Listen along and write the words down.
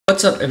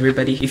What's up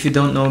everybody? If you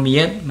don't know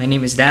me yet, my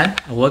name is Dan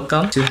and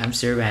welcome to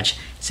Hamster Ranch,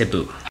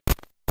 Cebu.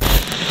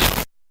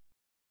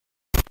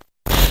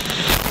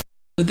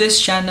 So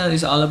this channel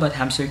is all about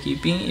hamster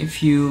keeping.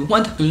 If you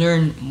want to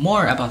learn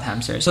more about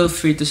hamsters, feel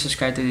free to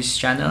subscribe to this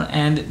channel,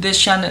 and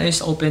this channel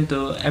is open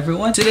to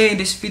everyone. Today in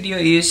this video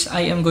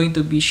I am going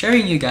to be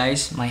sharing you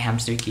guys my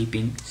hamster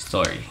keeping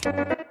story.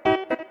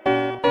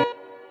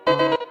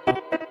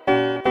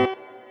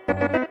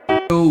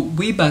 So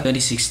way back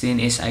 2016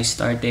 I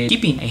started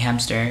keeping a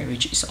hamster,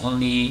 which is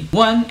only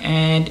one,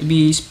 and to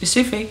be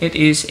specific, it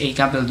is a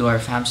Campbell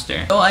dwarf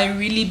hamster. So I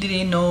really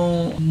didn't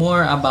know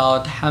more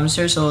about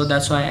hamsters, so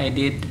that's why I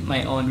did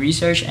my own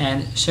research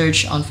and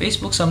search on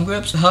Facebook some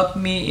groups to help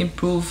me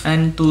improve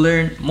and to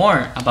learn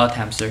more about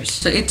hamsters.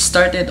 So it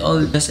started all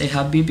as a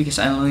hobby because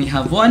I only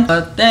have one,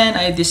 but then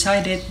I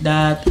decided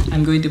that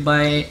I'm going to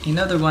buy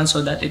another one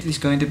so that it is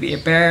going to be a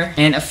pair.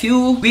 And a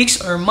few weeks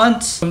or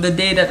months from the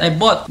day that I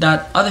bought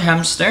that other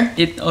hamster,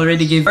 it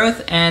already gave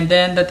birth, and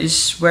then that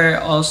is where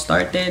it all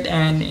started,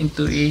 and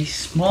into a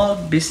small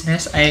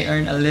business. I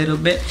earned a little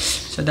bit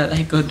so that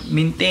I could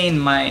maintain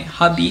my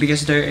hobby,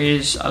 because there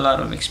is a lot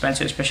of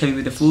expenses, especially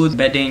with the food,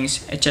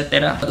 beddings,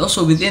 etc. But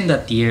also within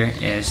that year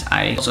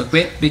I also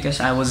quit because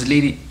I was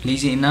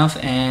lazy enough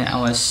and I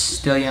was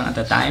still young at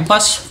the time.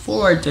 Fast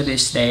forward to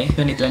this day,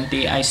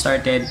 2020, I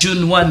started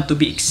June 1 to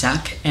be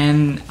exact,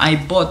 and I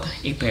bought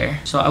a pair.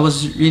 So I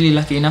was really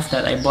lucky enough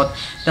that I bought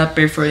that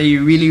pair for a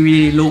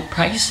really low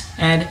price,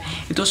 and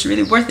it was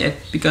really worth it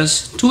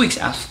because 2 weeks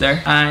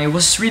after I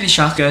was really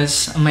shocked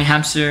because my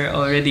hamster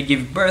already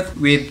gave birth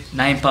with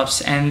 9 pups,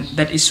 and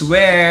that is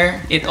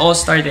where it all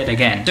started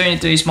again. Turned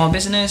into a small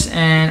business,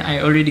 and I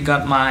already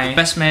got my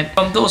investment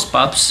from those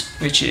pups,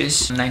 which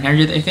is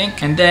 900 I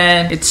think, and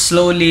then it's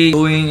slowly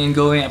going,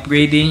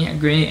 upgrading,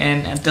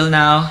 and until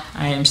now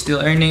I am still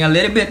earning a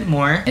little bit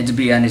more. And to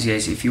be honest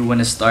guys, if you want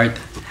to start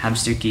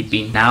hamster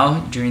keeping now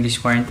during this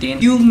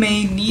quarantine, you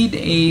may need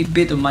a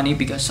bit of money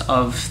because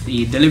of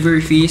the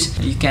delivery fees.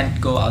 You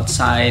can't go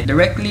outside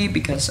directly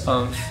because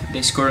of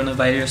this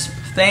coronavirus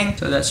thing,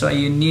 so that's why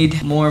you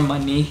need more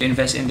money to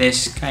invest in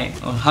this kind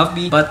of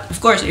hobby. But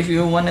of course, if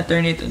you want to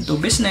turn it into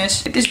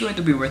business, it is going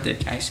to be worth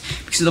it guys,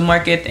 because the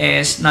market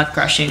is not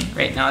crashing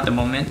right now at the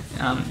moment.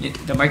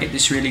 The market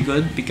is really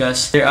good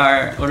because there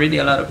are already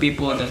a lot of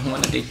people that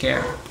want to take care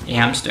of a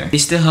hamster. They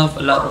still have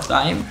a lot of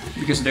time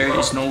because there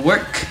is no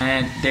work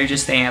and they're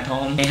just staying at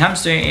home. A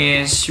hamster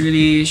is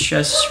really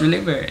stress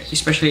reliever,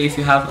 especially if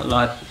you have a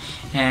lot,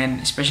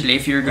 and especially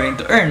if you're going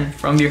to earn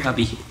from your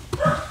hobby.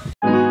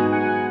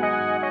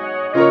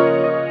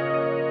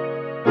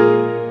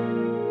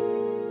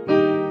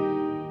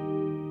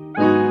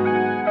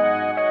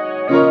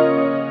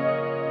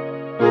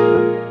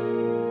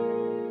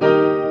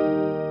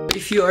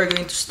 If you are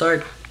going to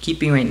start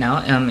keeping right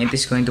now, it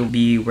is going to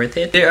be worth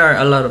it. There are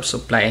a lot of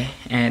supply,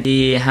 and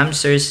the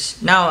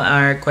hamsters now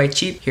are quite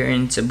cheap here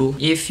in Cebu.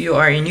 If you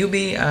are a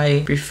newbie,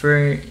 I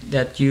prefer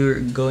that you're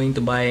going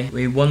to buy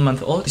a 1 month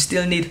old. You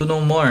still need to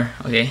know more,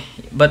 okay?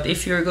 But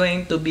if you're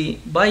going to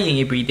be buying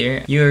a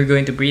breeder, you're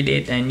going to breed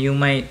it and you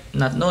might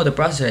not know the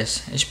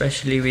process,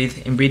 especially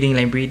with inbreeding,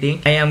 line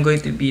breeding. I am going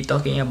to be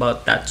talking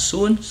about that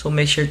soon, so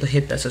make sure to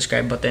hit that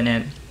subscribe button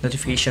and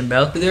notification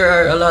bell. There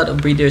are a lot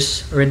of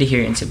breeders already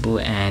here in Cebu,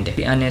 and to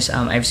be honest,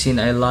 I've seen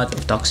a lot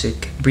of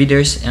toxic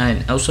breeders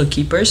and also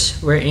keepers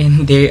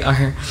wherein they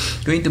are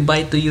going to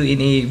buy to you in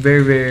a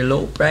very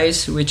low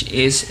price, which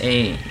is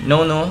a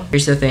no-no.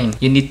 Here's the thing,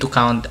 you need to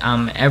count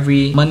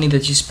every money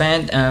that you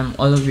spend,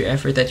 all of your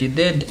effort that you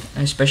did,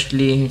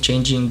 especially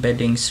changing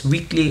beddings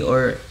weekly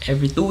or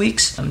every 2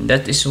 weeks.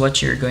 That is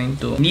what you're going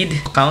to need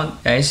to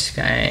count guys.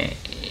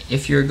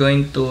 If you're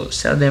going to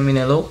sell them in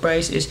a low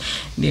price,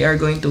 they are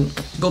going to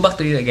go back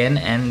to you again,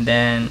 and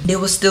then they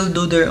will still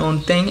do their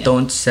own thing.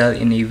 Don't sell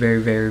in a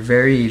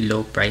very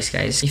low price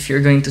guys. If you're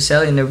going to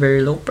sell in a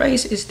very low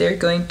price, they're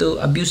going to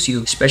abuse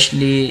you,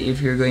 especially if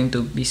you're going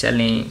to be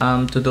selling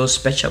to those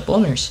pet shop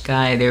owners.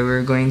 They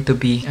were going to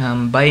be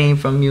buying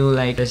from you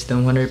like less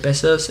than 100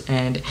 pesos,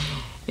 and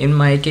in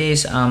my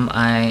case,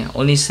 I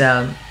only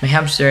sell my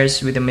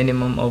hamsters with a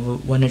minimum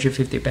of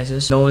 150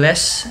 pesos, no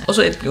less.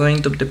 Also, it's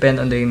going to depend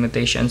on the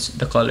imitations,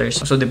 the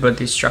colors, also the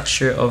body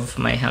structure of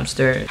my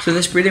hamster. So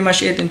that's pretty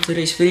much it in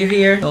today's video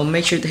here. So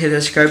make sure to hit the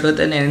subscribe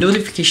button and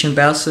notification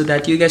bell so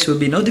that you guys will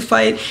be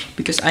notified,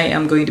 because I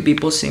am going to be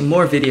posting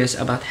more videos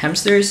about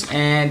hamsters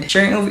and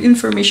sharing of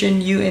information,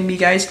 you and me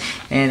guys.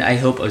 And I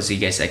hope I'll see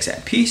you guys next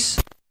time.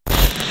 Peace!